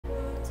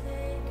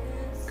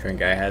Current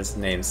guy has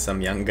named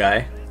some young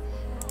guy.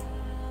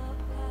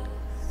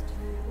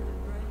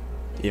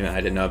 Even I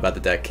didn't know about the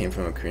deck came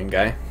from a Korean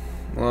guy.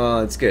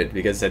 Well, it's good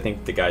because I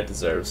think the guy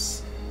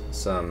deserves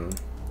some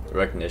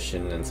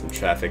recognition and some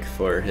traffic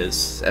for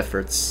his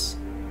efforts.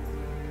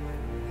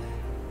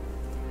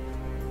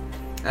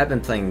 I've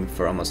been playing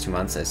for almost 2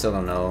 months. I still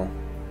don't know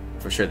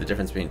for sure the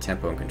difference between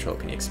tempo and control.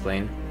 Can you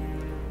explain?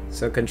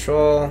 So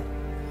control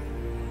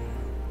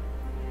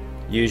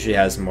usually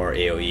has more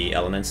AoE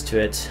elements to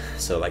it.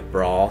 So like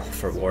Brawl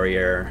for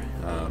Warrior,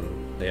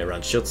 they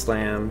run Shield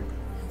Slam.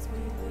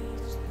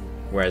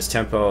 Whereas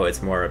tempo,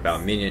 it's more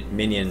about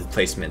minion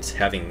placement,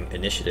 having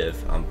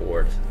initiative on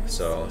board.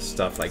 So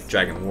stuff like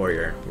Dragon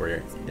Warrior,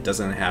 where it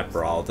doesn't have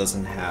Brawl,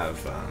 doesn't have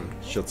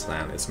Shield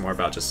Slam. It's more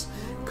about just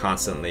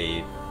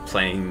constantly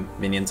playing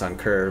minions on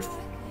curve,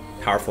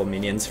 powerful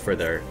minions for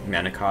their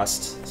mana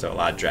cost. So a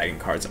lot of Dragon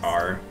cards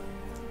are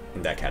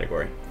in that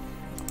category.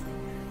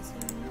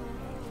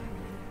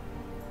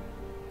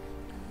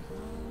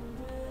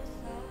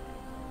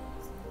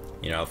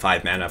 You know,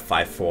 5 mana,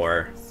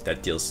 5/4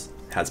 that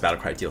has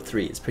Battlecry deal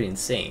 3 is pretty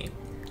insane.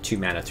 2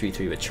 mana,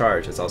 3/3 with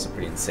charge is also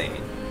pretty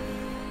insane.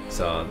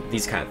 So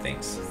these kind of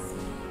things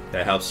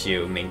that helps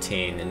you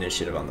maintain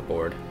initiative on the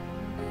board.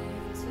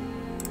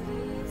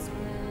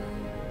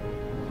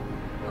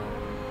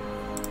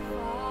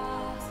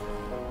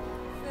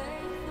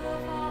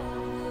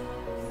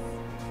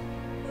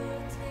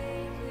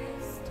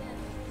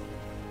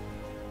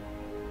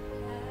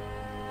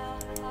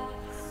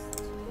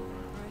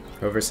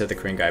 Whoever said the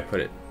Korean guy put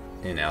it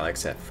in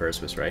Alex at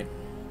first was right.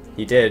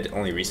 He did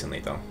only recently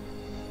though.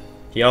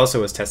 He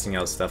also was testing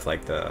out stuff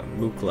like the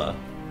Mukla.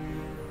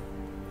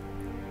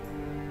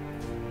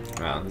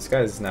 Wow, this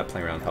guy's not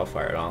playing around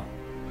Hellfire at all.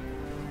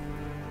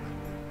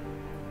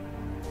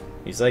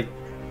 He's like,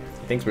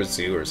 he thinks we're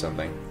Zoo or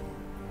something.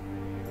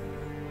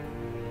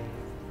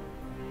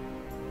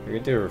 We're gonna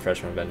do a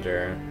Refreshment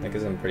Vendor. That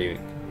gives him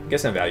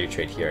a value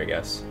trade here, I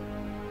guess.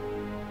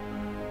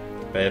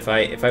 But if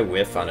I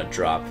whiff on a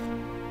drop,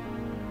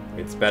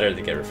 it's better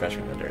to get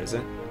Refreshment Vendor, is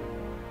it?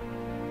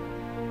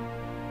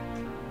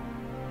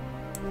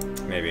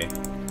 Maybe.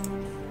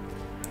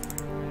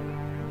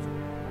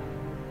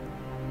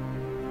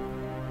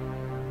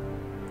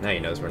 Now he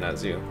knows we're not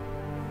Zoo.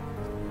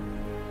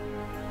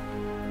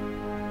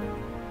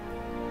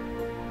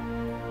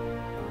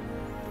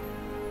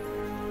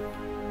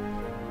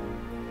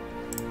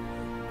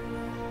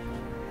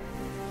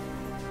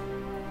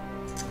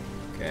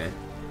 Okay.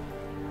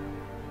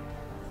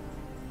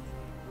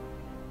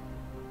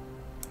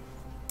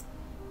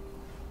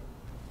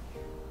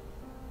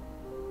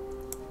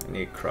 I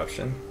need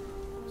Corruption.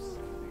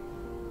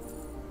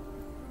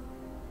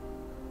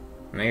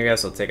 Maybe I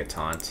guess I'll take a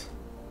Taunt.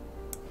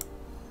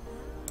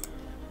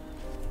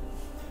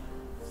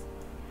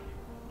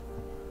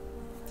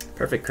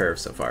 Perfect curve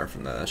so far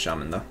from the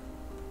Shaman though.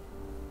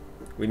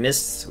 We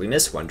missed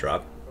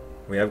 1-drop.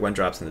 We have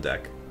 1-drops in the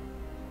deck.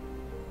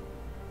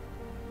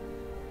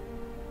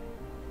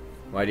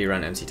 Why do you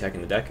run MC Tech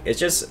in the deck? It's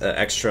just an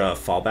extra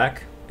fallback.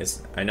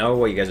 I know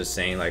what you guys are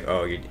saying, like,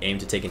 oh, you aim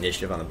to take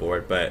initiative on the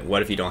board, but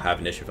what if you don't have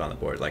initiative on the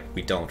board? Like,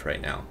 we don't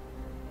right now.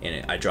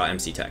 And I draw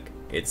MC Tech.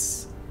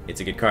 It's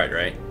a good card,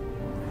 right?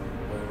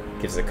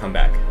 Gives a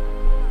comeback.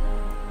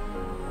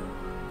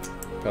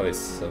 Probably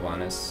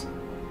Sylvanas.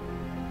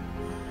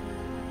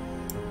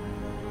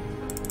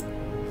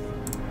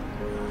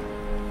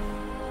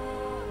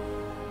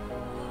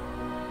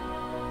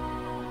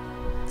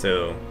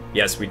 So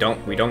yes, we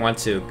don't want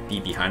to be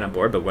behind on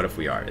board, but what if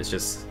we are? It's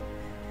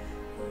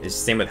the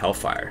same with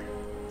Hellfire.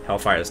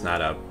 Hellfire is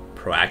not a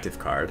proactive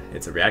card,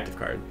 it's a reactive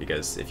card,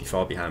 because if you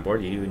fall behind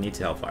board, you need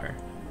to Hellfire.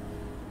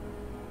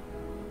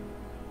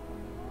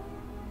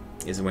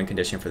 Is the win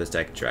condition for this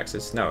deck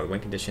Draxus? No, the win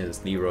condition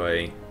is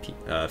Leroy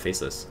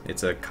Faceless.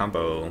 It's a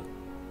combo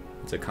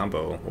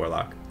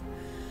Warlock.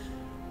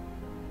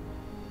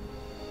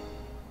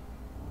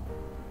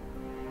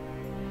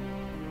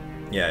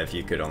 Yeah, if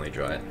you could only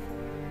draw it.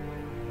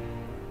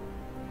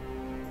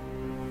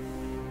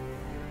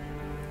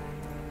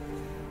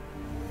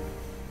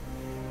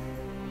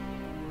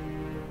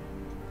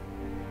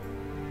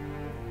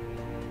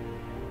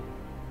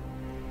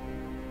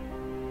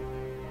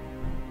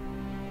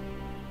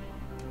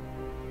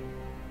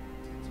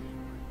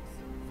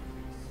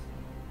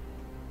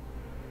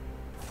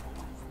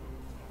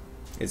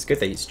 It's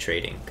good that he's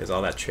trading, because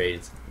all that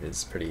trade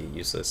is pretty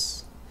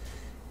useless.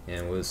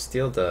 And we'll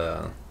steal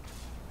the...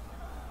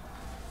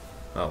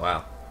 Oh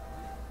wow.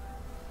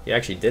 He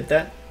actually did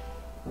that?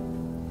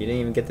 He didn't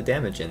even get the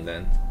damage in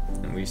then.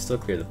 And we still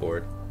clear the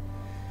board.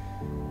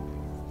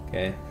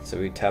 Okay, so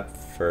we tap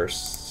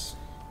first.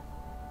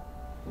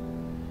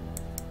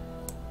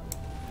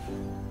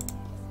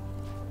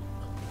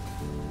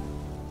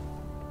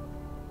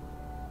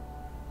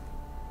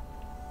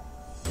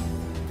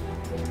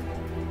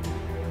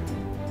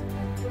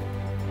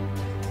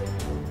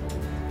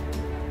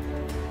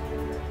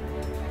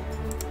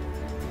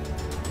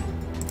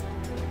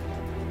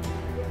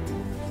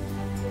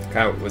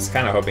 Was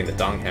kind of hoping the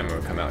Dong Hammer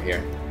would come out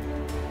here.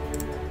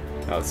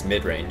 Oh, it's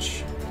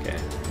mid-range. Okay.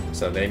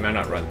 So they might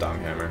not run Dong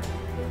Hammer.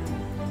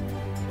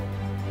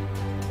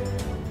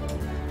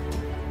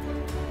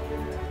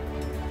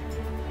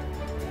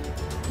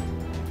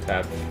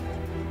 Tap.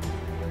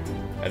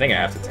 I think I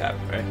have to tap,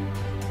 right?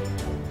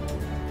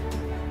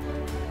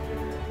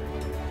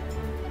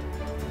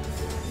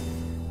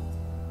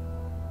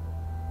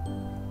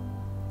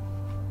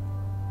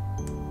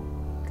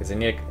 Because I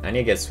need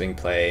to get swing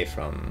play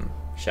from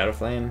Shadow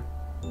Flame.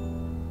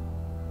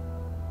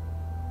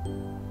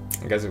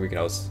 I guess we can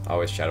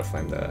always Shadow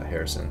Flame the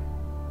Harrison.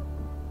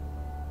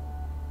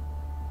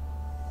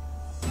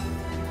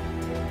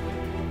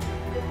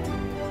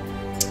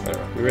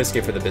 Whatever. We risk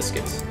it for the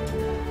biscuits.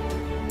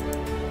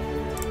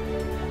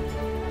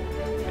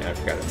 Yeah, I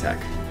forgot to attack.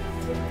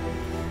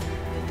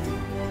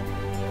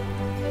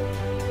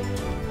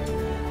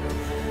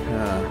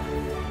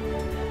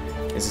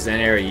 This is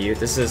NA or EU?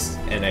 This is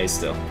NA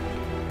still.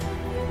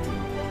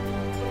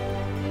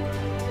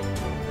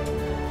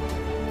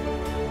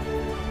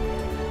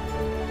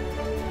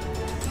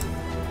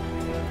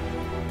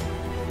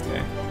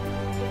 Okay.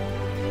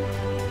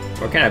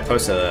 Or can I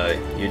post a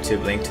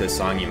YouTube link to a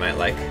song you might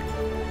like?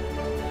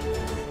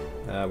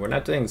 We're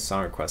not doing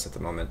song requests at the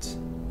moment,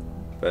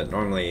 but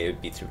normally it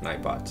would be through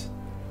Nightbot.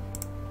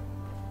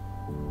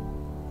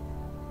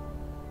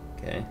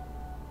 Okay.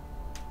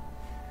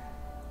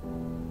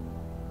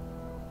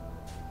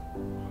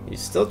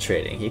 He's still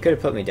trading. He could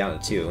have put me down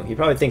to 2. He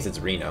probably thinks it's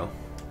Reno.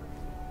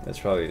 That's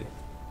probably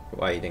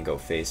why he didn't go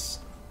face.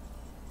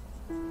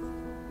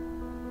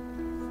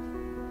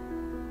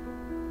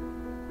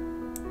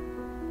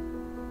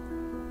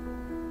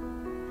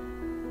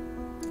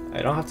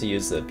 I don't have to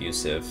use the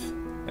abusive.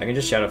 I can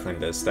just Shadow Flame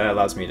this. That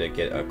allows me to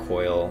get a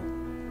coil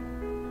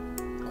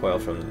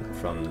from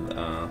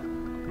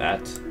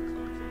that.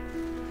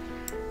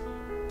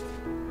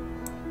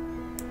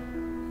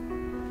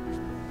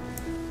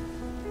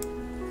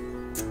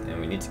 And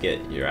we need to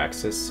get your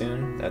axis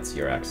soon. That's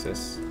your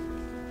axis.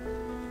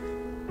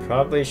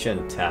 Probably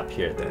shouldn't tap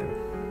here then.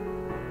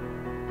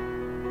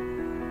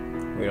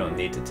 We don't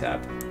need to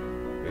tap.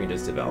 We can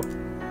just develop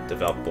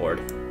board.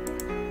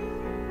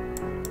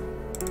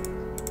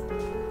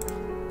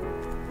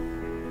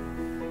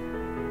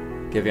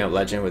 Giving up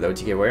Legend with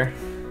OTK Warrior?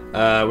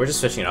 We're just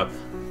switching it up.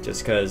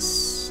 Just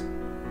because,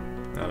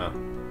 I don't know.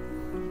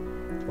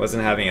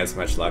 Wasn't having as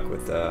much luck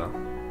with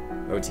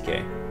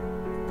OTK.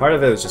 Part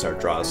of it was just our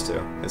draws too.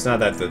 It's not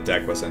that the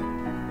deck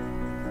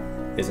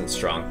isn't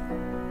strong.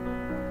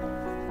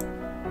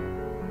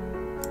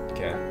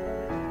 Okay.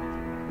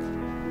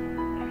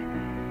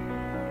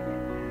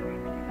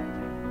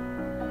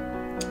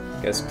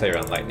 You guys play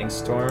around Lightning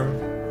Storm.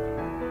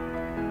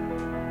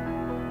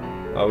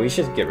 Oh, we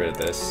should get rid of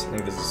this. I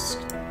think this is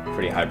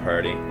pretty high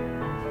priority.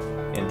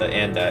 In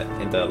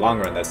the long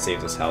run, that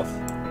saves us health.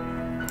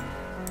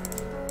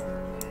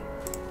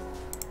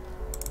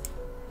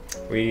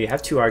 We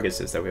have 2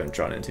 Arguses that we haven't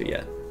drawn into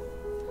yet.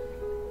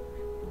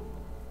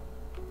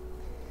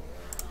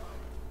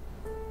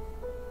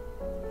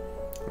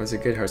 What's a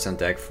good Hearthstone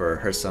deck for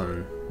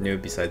Hearthstone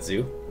noob besides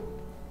Zoo?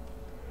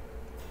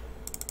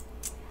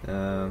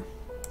 I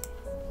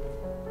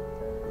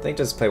think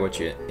just play what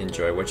you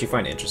enjoy, what you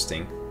find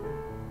interesting.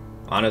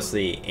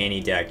 Honestly, any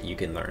deck you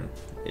can learn.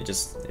 It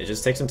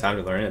just takes some time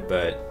to learn it,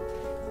 but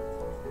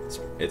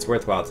it's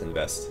worthwhile to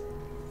invest.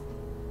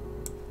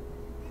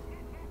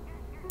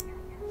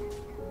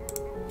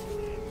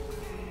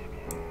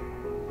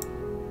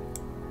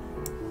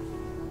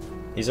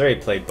 He's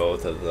already played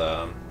both of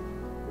the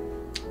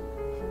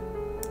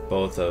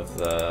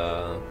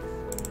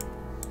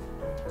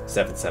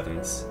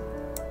 7/7s.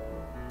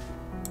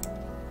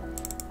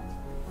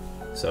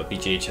 So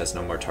BGH has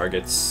no more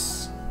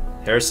targets.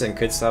 Harrison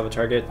could still have a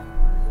target.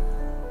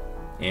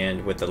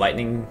 And with the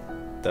lightning,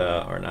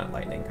 or not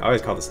lightning, I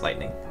always call this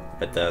lightning,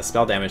 but the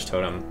spell damage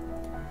totem,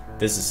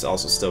 this is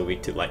also still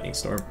weak to Lightning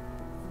Storm.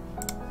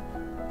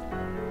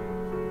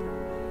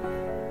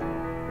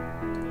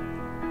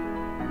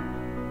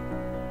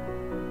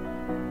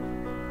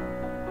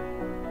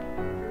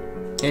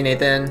 Hey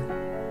Nathan,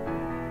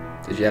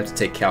 did you have to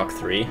take Calc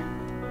 3?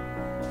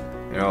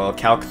 You know,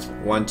 Calc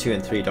 1, 2,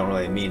 and 3 don't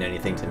really mean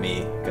anything to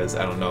me because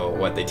I don't know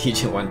what they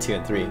teach in 1, 2,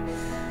 and 3.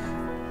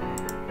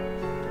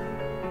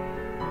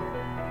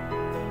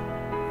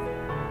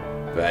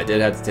 But I did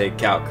have to take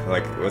Calc.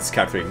 Like, what's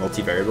Calc 3?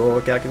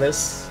 Multivariable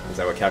calculus? Is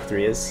that what Calc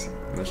 3 is?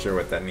 I'm not sure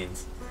what that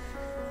means.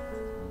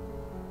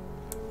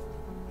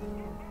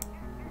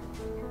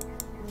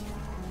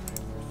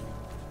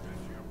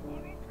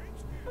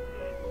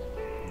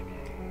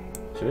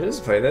 Should we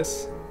just play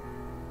this?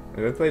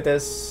 We would play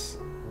this.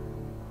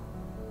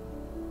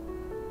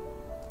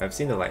 I've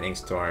seen the Lightning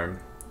Storm.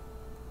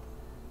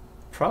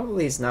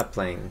 Probably he's not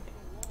playing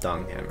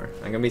Dong Hammer.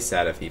 I'm gonna be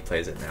sad if he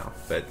plays it now,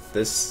 but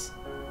this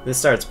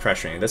starts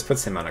pressuring. This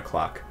puts him on a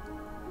clock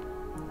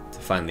to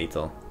find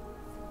lethal.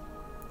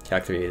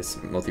 Calc 3 is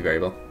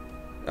multivariable.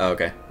 Oh,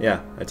 okay. Yeah,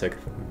 I took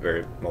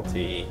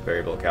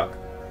multivariable calc.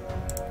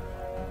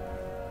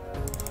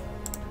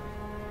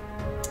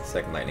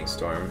 Second Lightning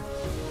Storm.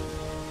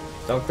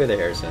 Don't clear the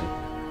Harrison.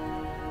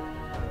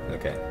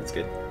 Okay, that's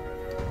good.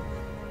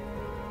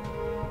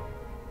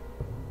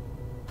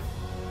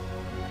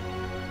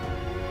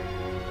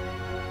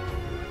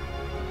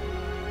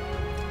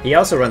 He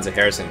also runs a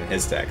Harrison in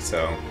his deck,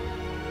 so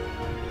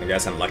I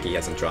guess I'm lucky he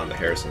hasn't drawn the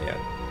Harrison yet.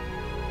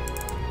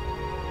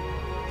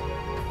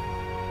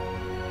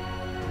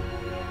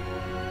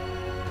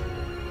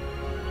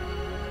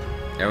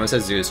 Everyone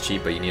says Zoo is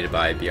cheap, but you need to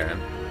buy BRM.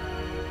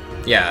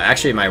 Yeah,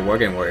 actually my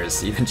Worgen Warrior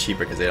is even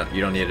cheaper because you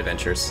don't need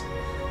adventures.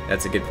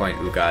 That's a good point,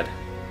 Ugad.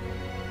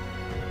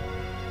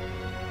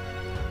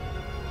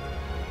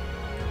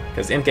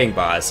 Because Imp Gang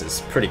Boss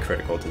is pretty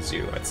critical to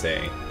Zoo, I'd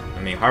say.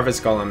 I mean,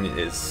 Harvest Golem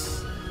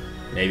is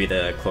maybe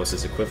the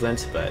closest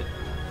equivalent, but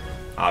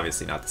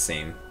obviously not the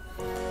same.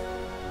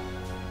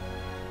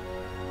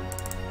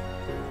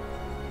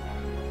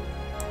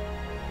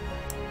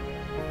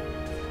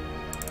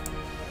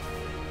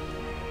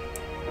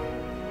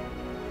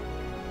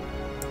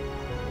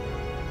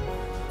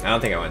 I don't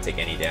think I want to take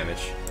any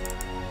damage.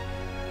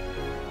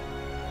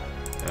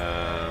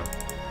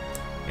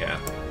 Yeah.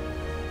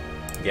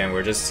 Again,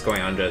 we're just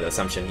going under the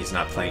assumption he's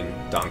not playing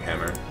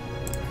Donghammer.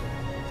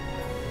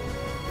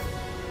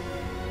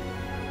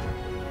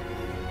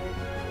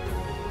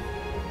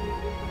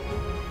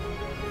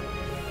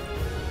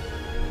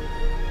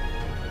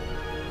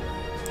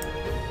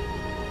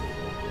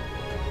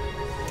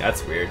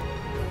 That's weird.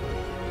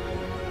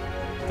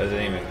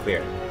 Doesn't even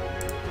clear.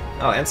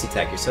 Oh, MC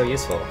Tech, you're so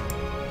useful.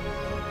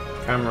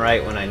 Come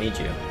right when I need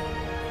you.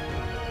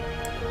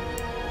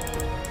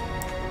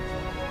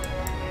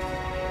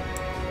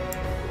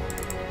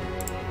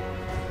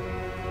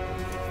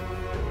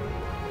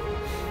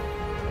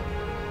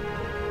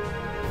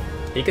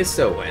 He could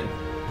still win.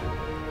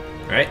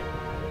 Right?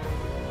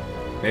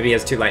 Maybe he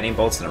has 2 Lightning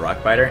Bolts and a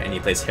Rock Biter, and he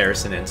plays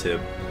Harrison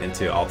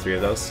into all 3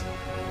 of those.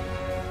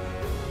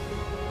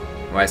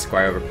 Why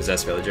Squire over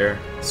Possessed Villager?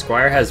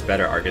 Squire has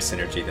better Argus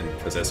synergy than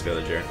Possessed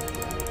Villager.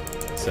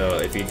 So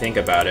if you think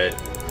about it,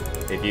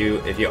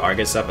 if you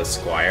Argus up a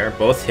Squire,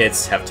 both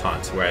hits have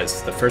taunt,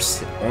 whereas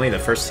only the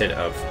first hit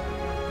of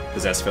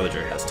Possessed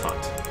Villager has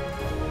taunt.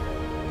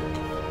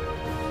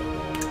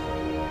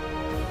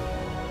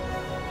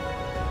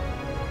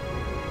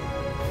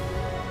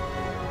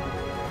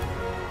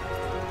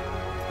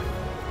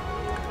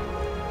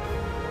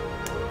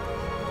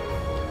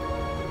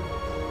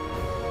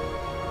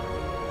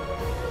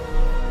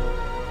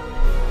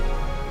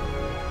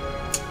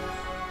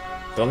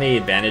 The only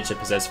advantage of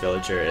Possessed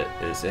Villager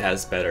is it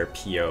has better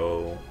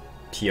PO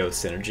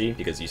synergy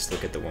because you still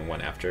get the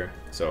 1/1 after.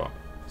 So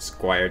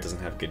Squire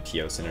doesn't have good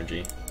PO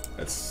synergy.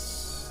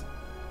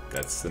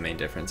 That's the main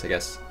difference, I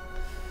guess.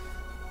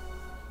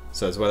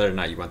 So it's whether or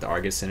not you want the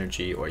Argus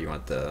synergy or you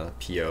want the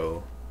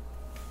PO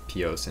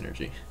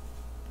synergy.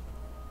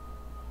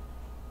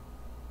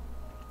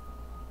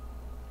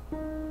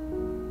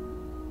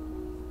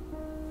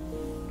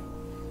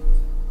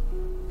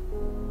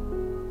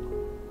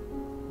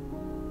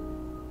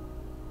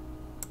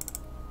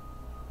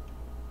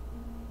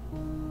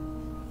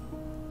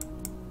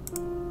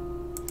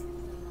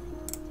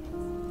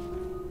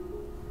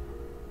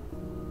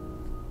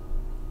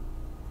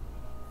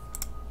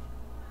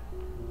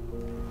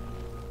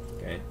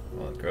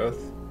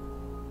 Growth.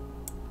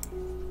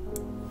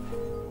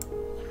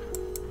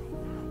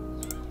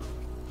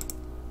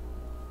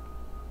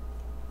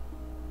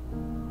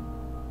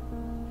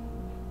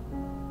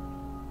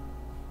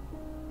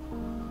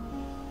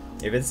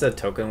 If it's a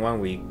token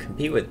one, we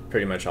compete with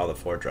pretty much all the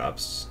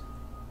 4-drops.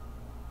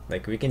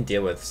 Like, we can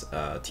deal with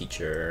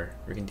Teacher,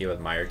 we can deal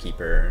with Mire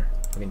Keeper,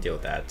 we can deal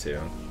with that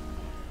too.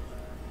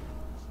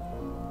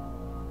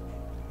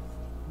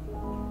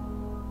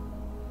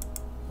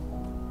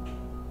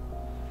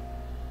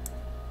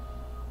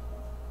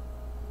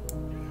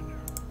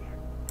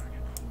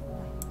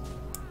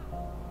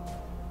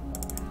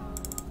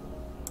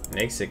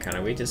 Makes it kind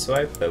of weak to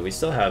swipe, but we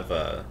still have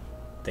a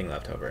thing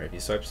left over. If he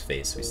swipes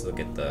face, we still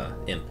get the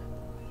Imp.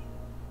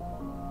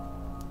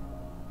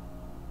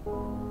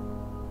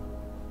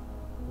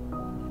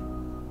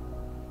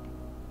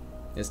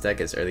 This deck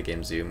is early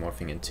game Zoo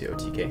morphing into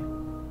OTK.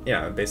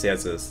 Yeah, it basically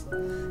has this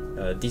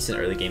decent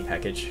early game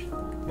package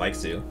like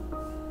Zoo,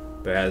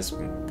 but it has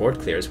board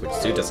clears, which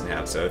Zoo doesn't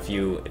have. So if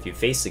you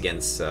face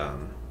against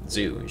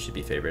Zoo, you should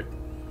be favored.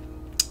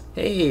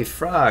 Hey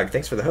Frog,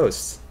 thanks for the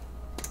host.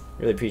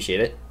 Really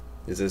appreciate it.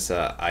 Is this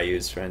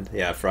IU's friend?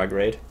 Yeah, Frog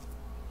Raid.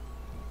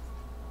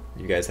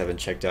 You guys haven't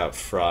checked out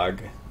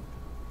Frog.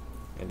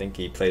 I think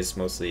he plays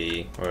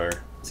mostly, or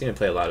he's gonna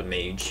play a lot of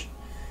Mage.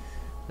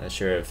 Not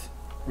sure if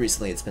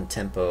recently it's been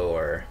Tempo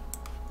or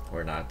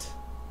not.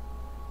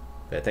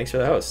 But thanks for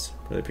the host.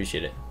 Really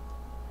appreciate it.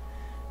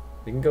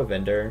 We can go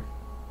Vendor,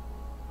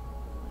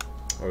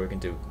 or we can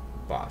do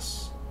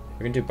Boss.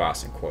 We can do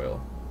Boss and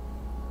Coil.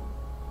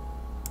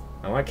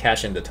 I want to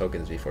cash in the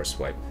tokens before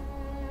swipe.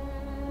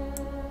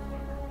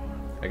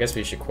 I guess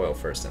we should Coil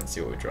first and see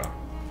what we draw.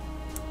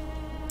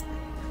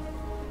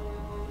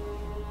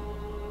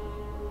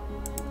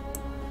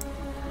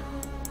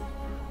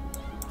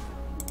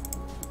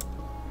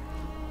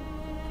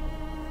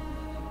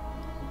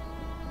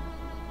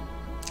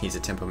 He's a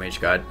tempo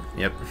mage god.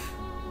 Yep.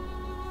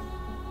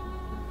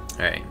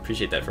 Alright,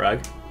 appreciate that,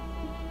 Frog.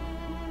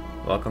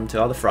 Welcome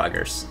to all the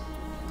Froggers.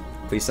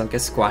 Please don't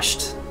get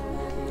squashed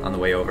on the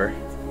way over.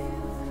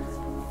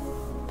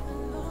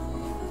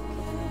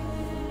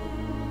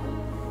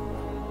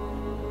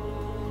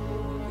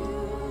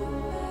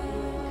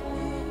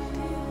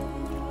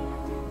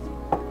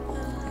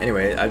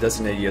 Anyway, I've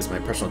designated you as my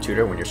personal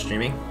tutor when you're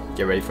streaming.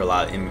 Get ready for a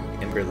lot of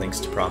immigrant links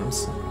to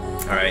problems.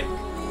 Alright,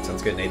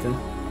 sounds good, Nathan.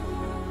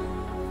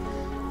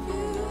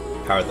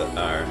 Power of the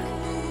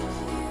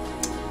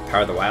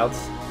Wild?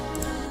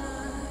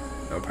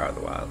 No Power of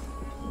the Wild.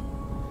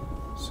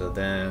 So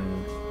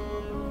then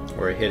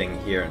we're hitting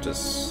here and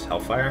just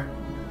Hellfire.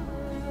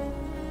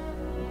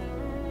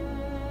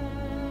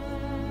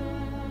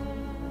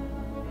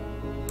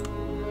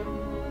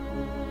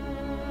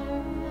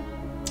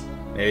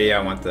 Maybe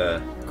I want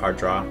the card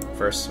draw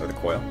first, or the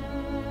coil.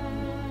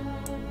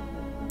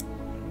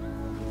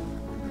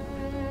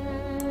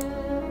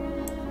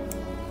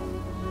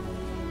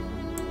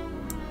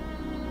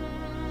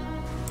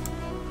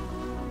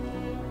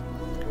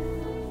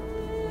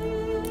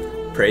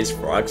 Praise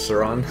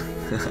Frogsaron.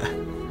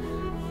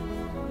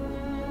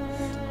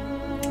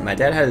 My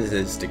dad has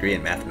his degree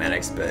in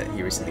mathematics, but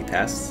he recently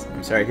passed.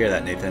 I'm sorry to hear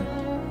that, Nathan.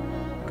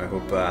 I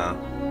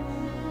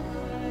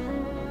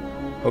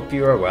hope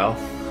you are well,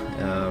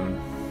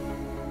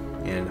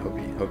 and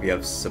hope you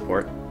have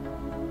support.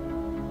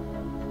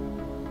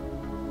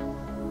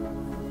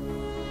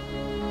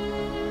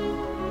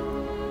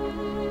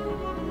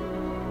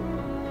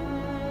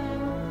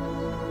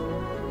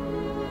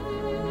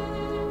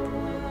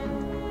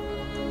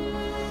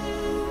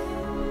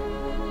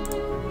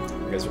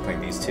 You guys are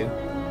playing these two.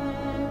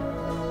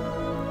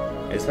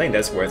 It's playing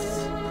this with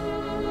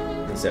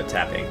instead of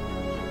tapping.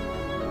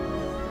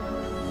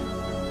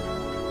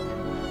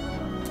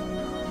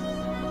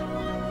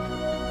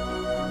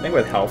 I think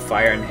with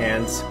Hellfire in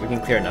hand, we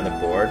can clear another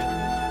board.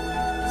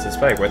 So it's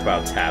probably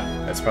worthwhile tap.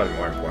 That's probably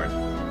more important.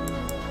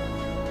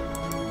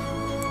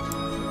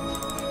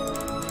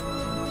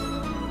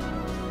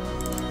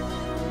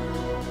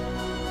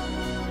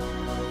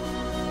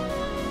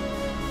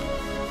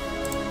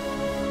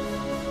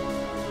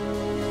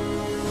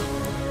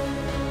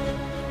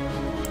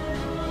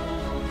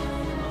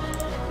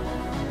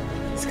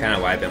 It's kind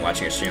of why I've been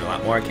watching your stream a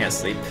lot more. I can't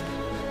sleep.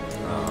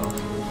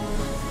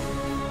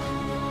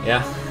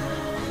 Yeah.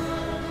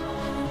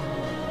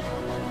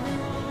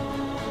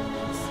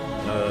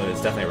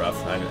 It's definitely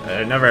rough.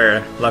 I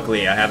never,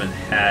 luckily, I haven't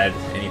had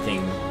anything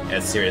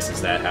as serious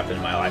as that happen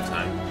in my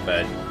lifetime.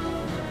 But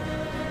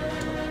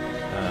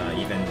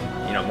even,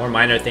 you know, more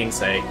minor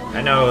things,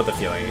 I know the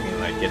feeling. It can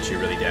like get you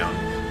really down.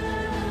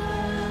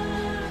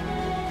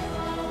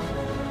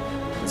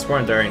 It's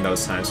important during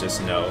those times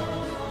just know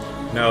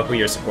who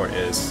your support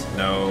is,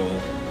 know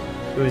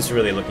who's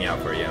really looking out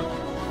for you.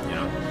 You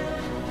know.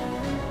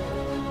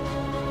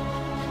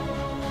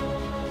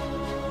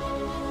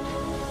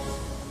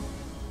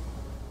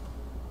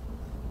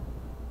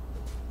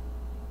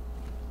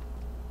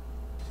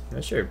 I'm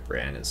not sure if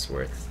Bran is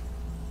worth.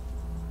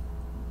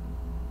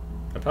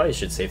 I probably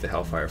should save the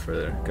Hellfire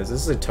further because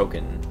this is a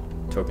token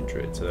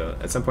druid. So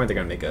at some point they're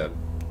gonna make a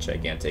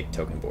gigantic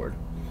token board.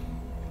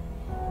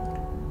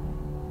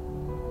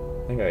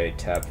 I think I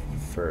tap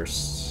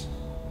first.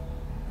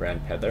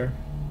 Grand Peddler.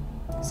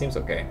 Seems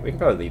okay. We can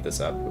probably leave this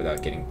up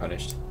without getting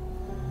punished.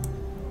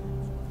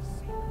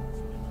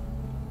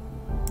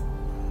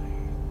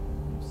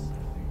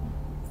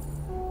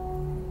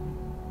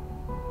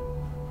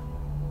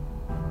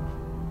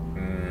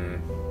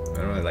 I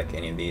don't really like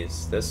any of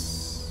these.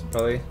 This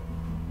probably.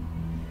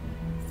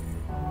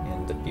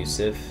 And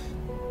abusive.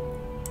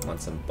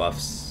 Want some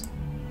buffs.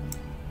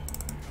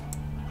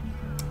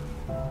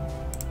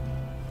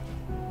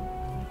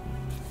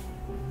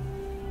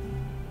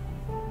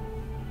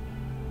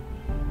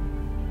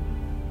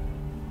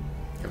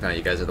 I found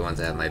you guys are the ones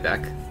that have my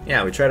back.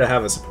 Yeah, we try to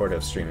have a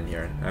supportive stream in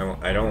here.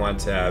 I don't want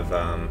to have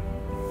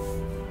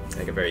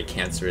like a very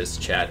cancerous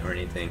chat or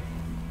anything.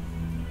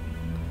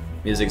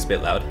 Music's a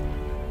bit loud.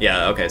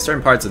 Yeah, okay,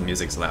 certain parts of the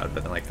music's loud,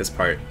 but then like this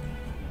part,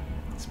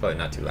 it's probably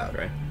not too loud,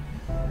 right?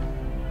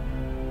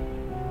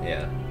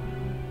 Yeah.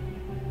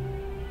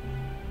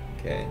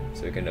 Okay,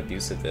 so we can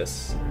abusive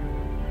this.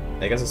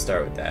 I guess I'll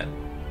start with that.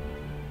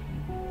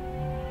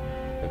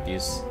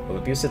 We'll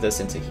abusive this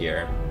into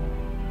here.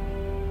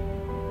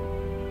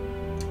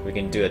 We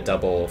can do a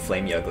double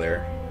Flame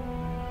Juggler.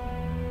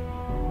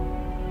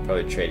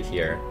 Probably trade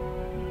here.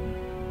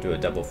 Do a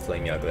double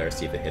Flame Juggler,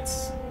 see if it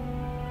hits.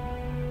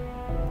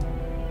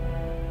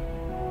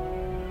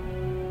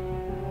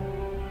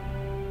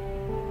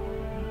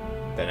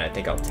 Then I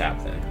think I'll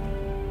tap then.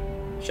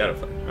 Shadow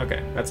Flame.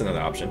 Okay, that's another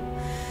option.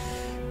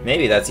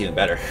 Maybe that's even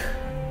better.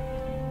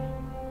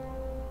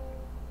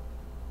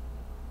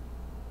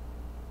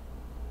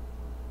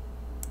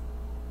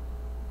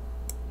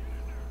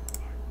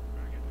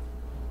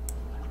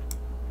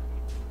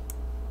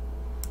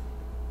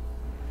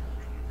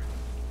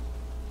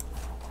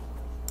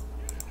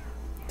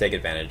 Take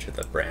advantage of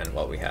the brand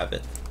while we have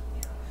it.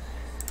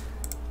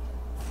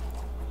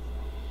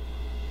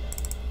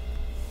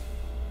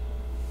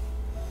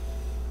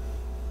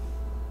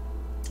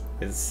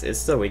 It's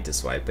still weak to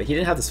swipe, but he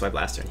didn't have the swipe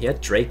last turn. He had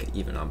Drake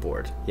even on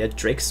board. He had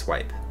Drake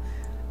swipe.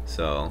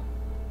 So,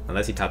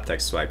 unless he top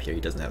decks swipe here,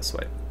 he doesn't have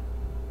swipe.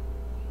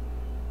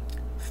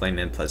 Flame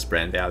in plus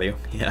brand value,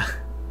 yeah.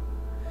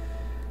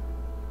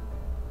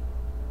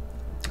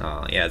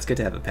 Oh, yeah, it's good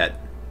to have a pet.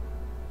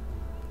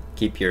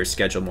 Keep your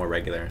schedule more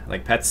regular.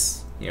 Like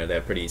pets, you know, they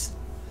have pretty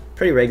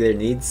regular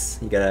needs.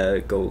 You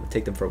gotta go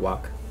take them for a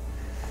walk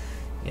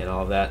and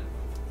all of that.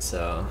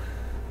 So,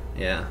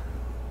 yeah,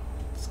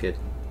 it's good.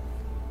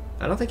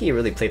 I don't think he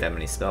really played that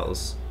many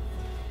spells.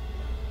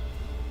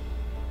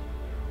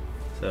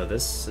 So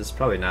this is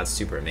probably not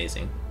super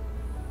amazing.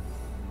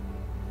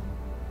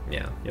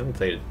 Yeah, he only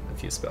played a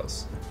few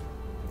spells.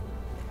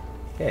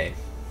 Okay,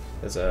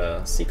 there's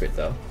a secret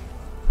though.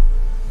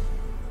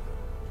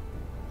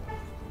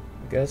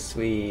 I guess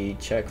we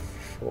check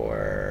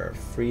for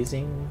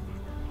freezing.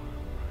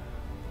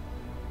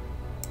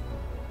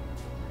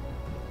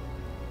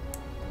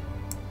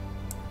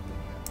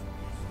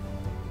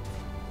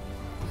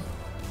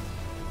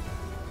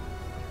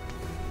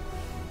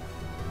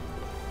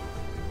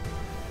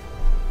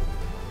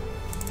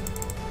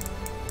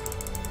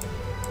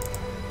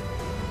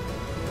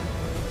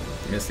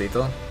 Miss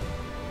lethal?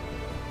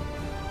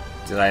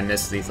 Did I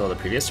miss lethal the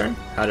previous turn?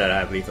 How did I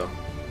have lethal?